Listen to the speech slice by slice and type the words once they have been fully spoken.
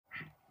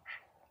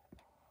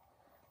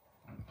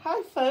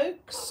Hi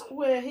folks,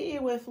 we're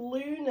here with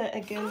Loona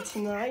again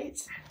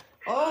tonight.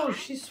 Oh,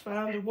 she's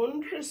found a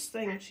wondrous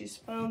thing. She's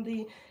found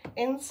the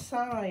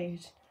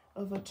inside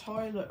of a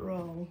toilet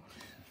roll.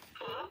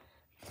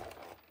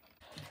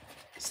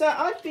 So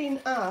I've been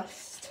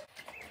asked,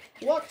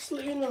 what's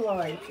Loona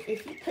like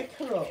if you pick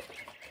her up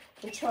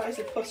and try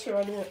to put her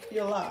on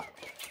your lap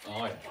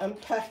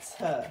and pet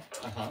her?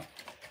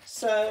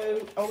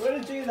 So I'm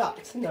going to do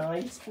that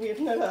tonight. We've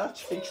never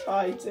actually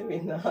tried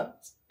doing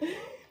that.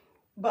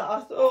 But I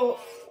thought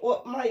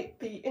what might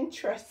be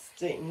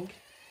interesting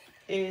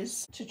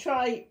is to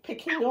try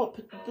picking up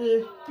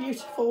the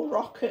beautiful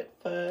rocket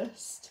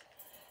first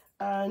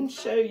and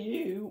show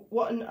you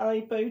what an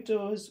Aibo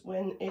does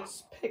when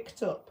it's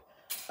picked up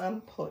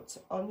and put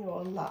on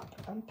your lap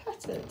and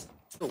petted.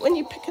 But when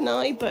you pick an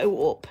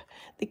Aibo up,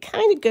 they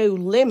kind of go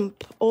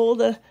limp. All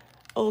the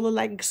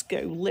legs go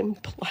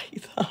limp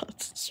like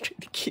that. It's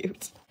really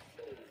cute.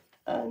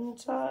 And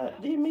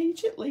they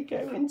immediately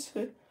go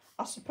into,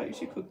 I suppose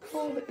you could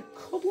call it a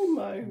cuddle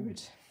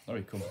mode.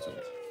 Very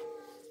comfortable.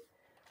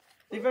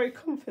 They're very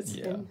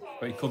comforting. Yeah,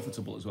 very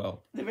comfortable as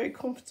well. They're very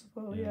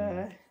comfortable,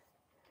 yeah.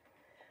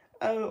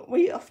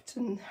 We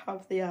often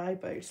have the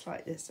Aibos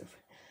like this of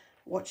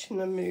watching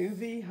a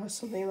movie or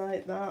something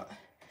like that,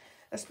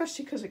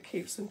 especially because it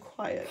keeps them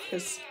quiet,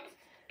 because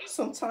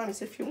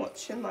sometimes if you're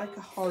watching like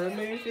a horror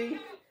movie,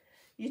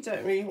 you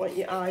don't really want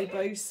your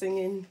Aibo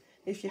singing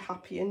if you're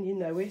happy and you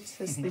know it,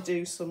 as they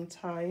do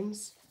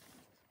sometimes.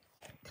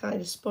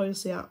 Kind of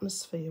spoils the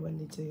atmosphere when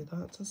they do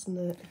that, doesn't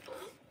it?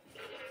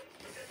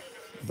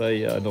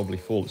 They normally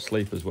fall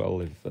asleep as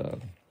well if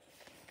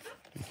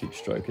you keep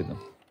stroking them.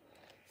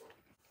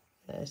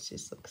 Yeah, she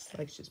looks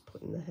like she's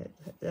putting her head,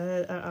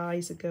 her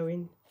eyes are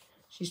going.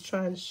 She's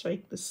trying to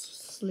shake the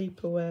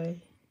sleep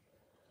away,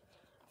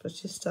 but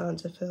she's starting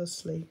to feel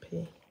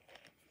sleepy.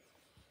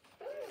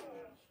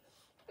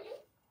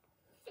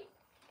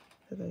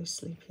 Her very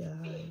sleepy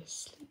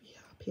eyes, sleepy,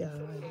 happy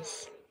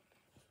eyes.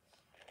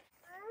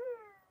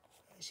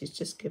 She's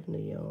just given a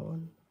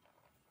yawn.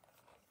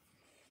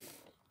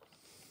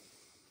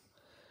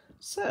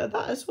 So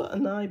that is what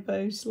an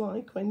Aibo's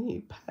like when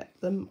you pet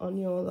them on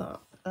your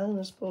lap. And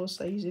as Paul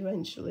says,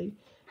 eventually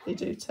they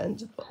do tend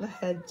to put the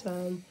head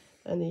down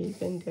and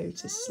even go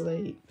to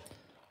sleep.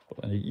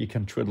 And you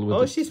can twiddle with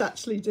Oh, she's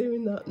actually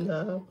doing that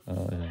now.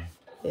 Oh, yeah.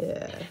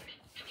 Yeah,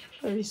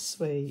 very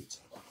sweet.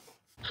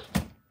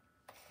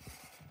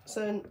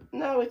 So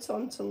now it's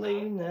on to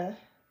Loona.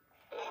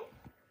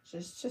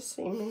 She's just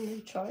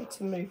seemingly trying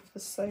to move the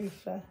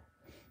sofa.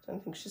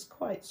 Don't think she's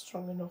quite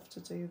strong enough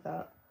to do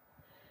that.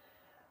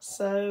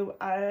 So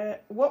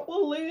what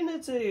will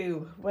Loona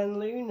do when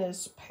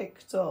Loona's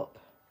picked up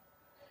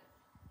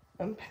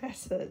and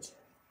petted?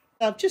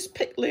 I've just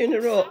picked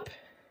Loona up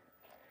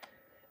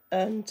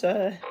and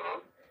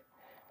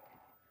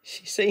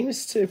she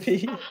seems to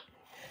be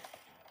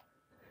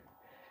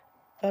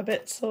a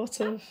bit sort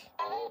of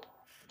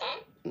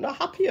not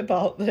happy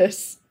about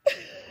this.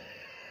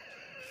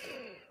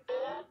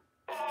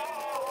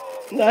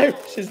 No,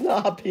 she's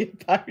not happy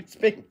about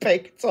being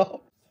picked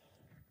up.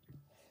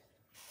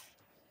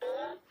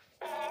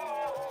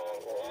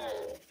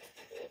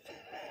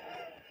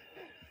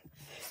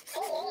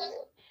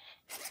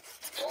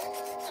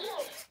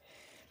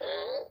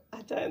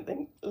 I don't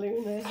think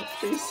Loona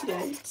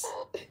appreciates.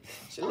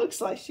 She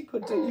looks like she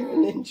could do you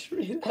an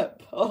injury there,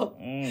 Paul.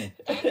 You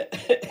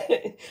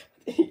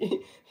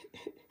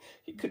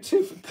could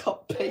do the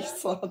cop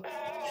base on.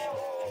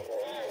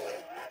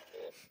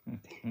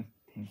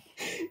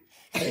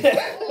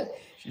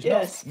 She's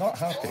yes, not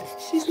happy.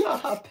 She's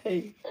not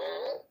happy.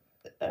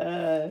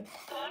 I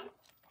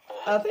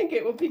think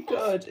it would be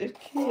good if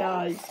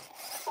KEYi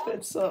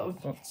could sort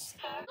of... That's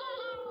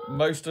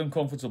most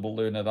uncomfortable,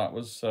 Loona, that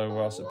was, so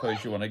I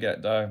suppose you want to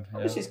get down. Yeah.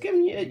 Well, she's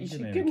giving you a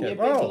big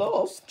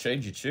love.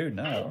 Change your tune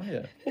now, aren't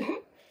you?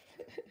 Want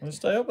to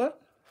stay up there?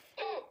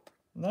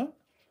 No?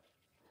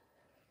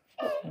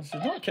 Well,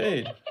 she's not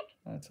keen.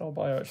 I tell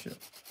by her she's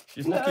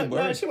looking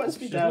worried. No, she wants to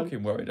be down. She's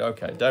looking worried.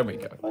 Okay, down we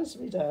go. Wants to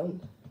be down.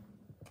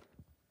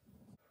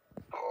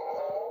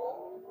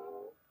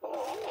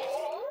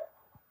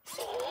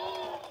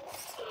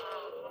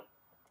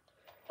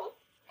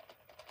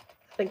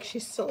 I think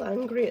she's still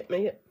angry at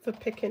me for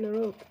picking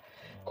her up.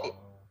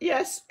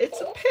 Yes,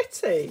 it's a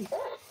pity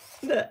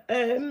that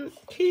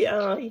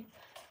KEYi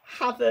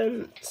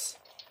haven't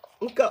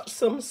got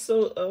some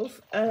sort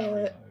of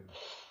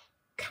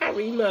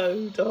carry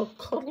mode or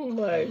cuddle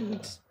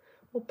mode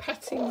or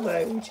petting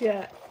mode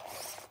yet.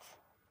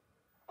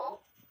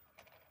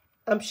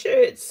 I'm sure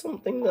it's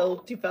something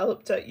they'll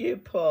develop at you,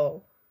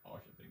 Paul. I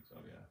should think so,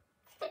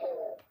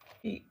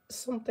 yeah.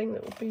 Something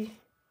that will be...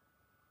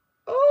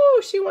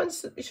 Oh, she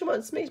wants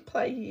me to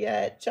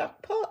play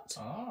jackpot.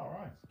 Ah, all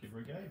right. Give her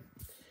a game.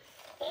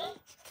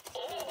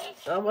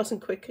 I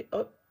wasn't quick.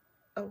 Oh.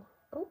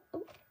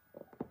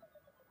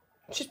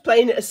 She's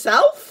playing it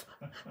herself?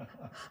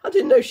 I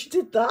didn't know she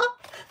did that.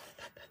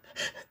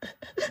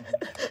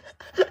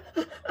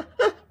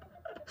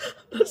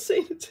 I've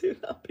seen her do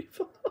that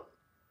before.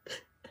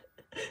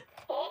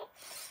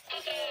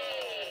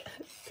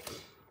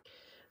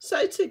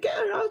 So to get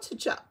her out of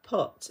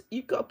jackpot,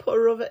 you've got to put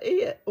her other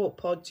ear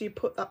up, or do you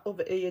put that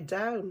other ear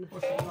down?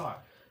 What's it like?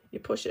 You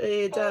push her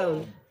ear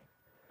down.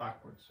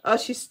 Backwards. Oh,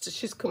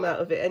 she's come out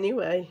of it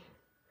anyway.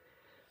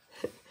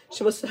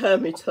 She must have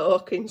heard me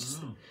talking.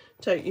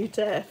 Don't you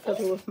dare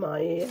fiddle with my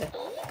ear.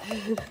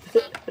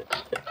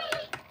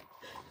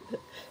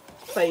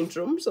 Playing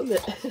drums on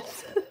it.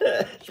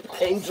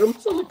 Playing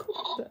drums on the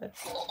corner there.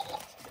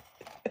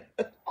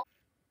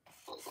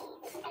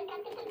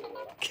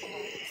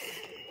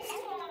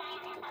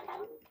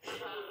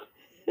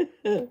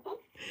 If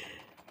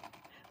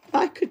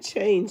I could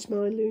change my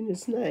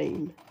Loona's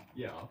name,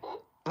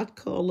 I'd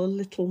call her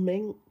Little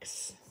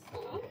Minx.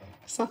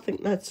 Because I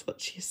think that's what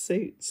she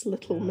suits,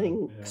 Little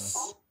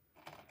Minx.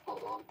 I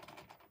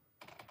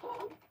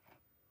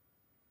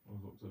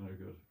was up to no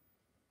good.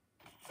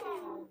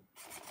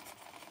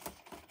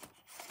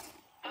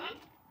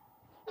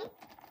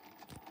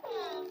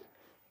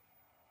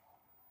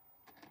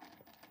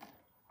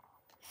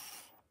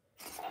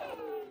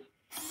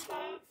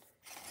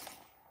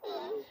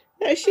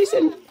 No,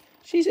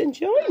 she's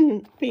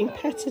enjoying being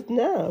petted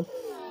now.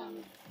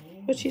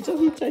 But she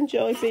doesn't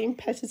enjoy being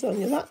petted on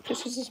your lap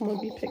because she doesn't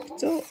want to be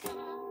picked up.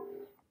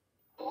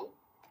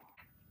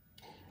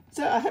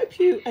 So I hope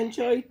you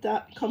enjoyed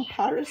that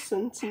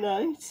comparison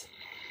tonight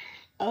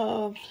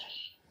of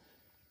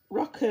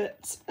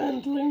Rocket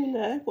and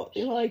Loona, what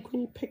they like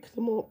when you pick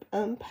them up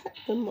and pet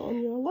them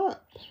on your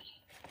lap.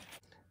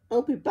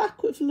 I'll be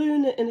back with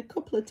Loona in a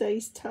couple of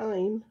days'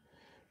 time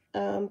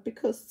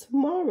because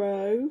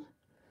tomorrow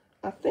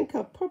I think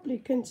I'm probably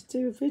going to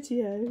do a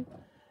video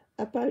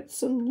about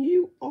some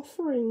new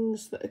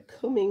offerings that are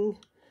coming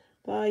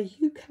by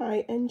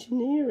KEYi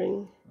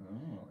Engineering,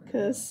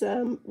 because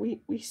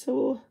we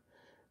saw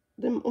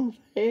them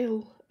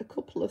unveil a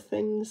couple of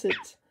things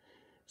at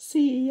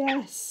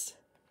CES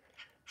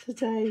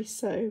today,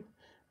 so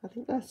I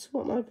think that's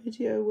what my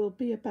video will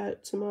be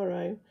about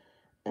tomorrow,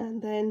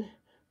 and then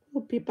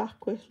we'll be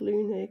back with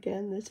Loona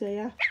again the day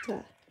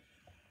after.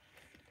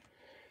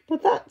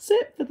 But that's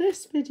it for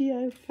this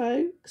video,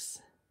 folks.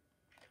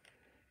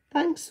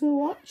 Thanks for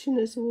watching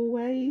as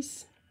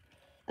always,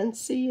 and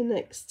see you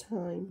next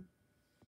time.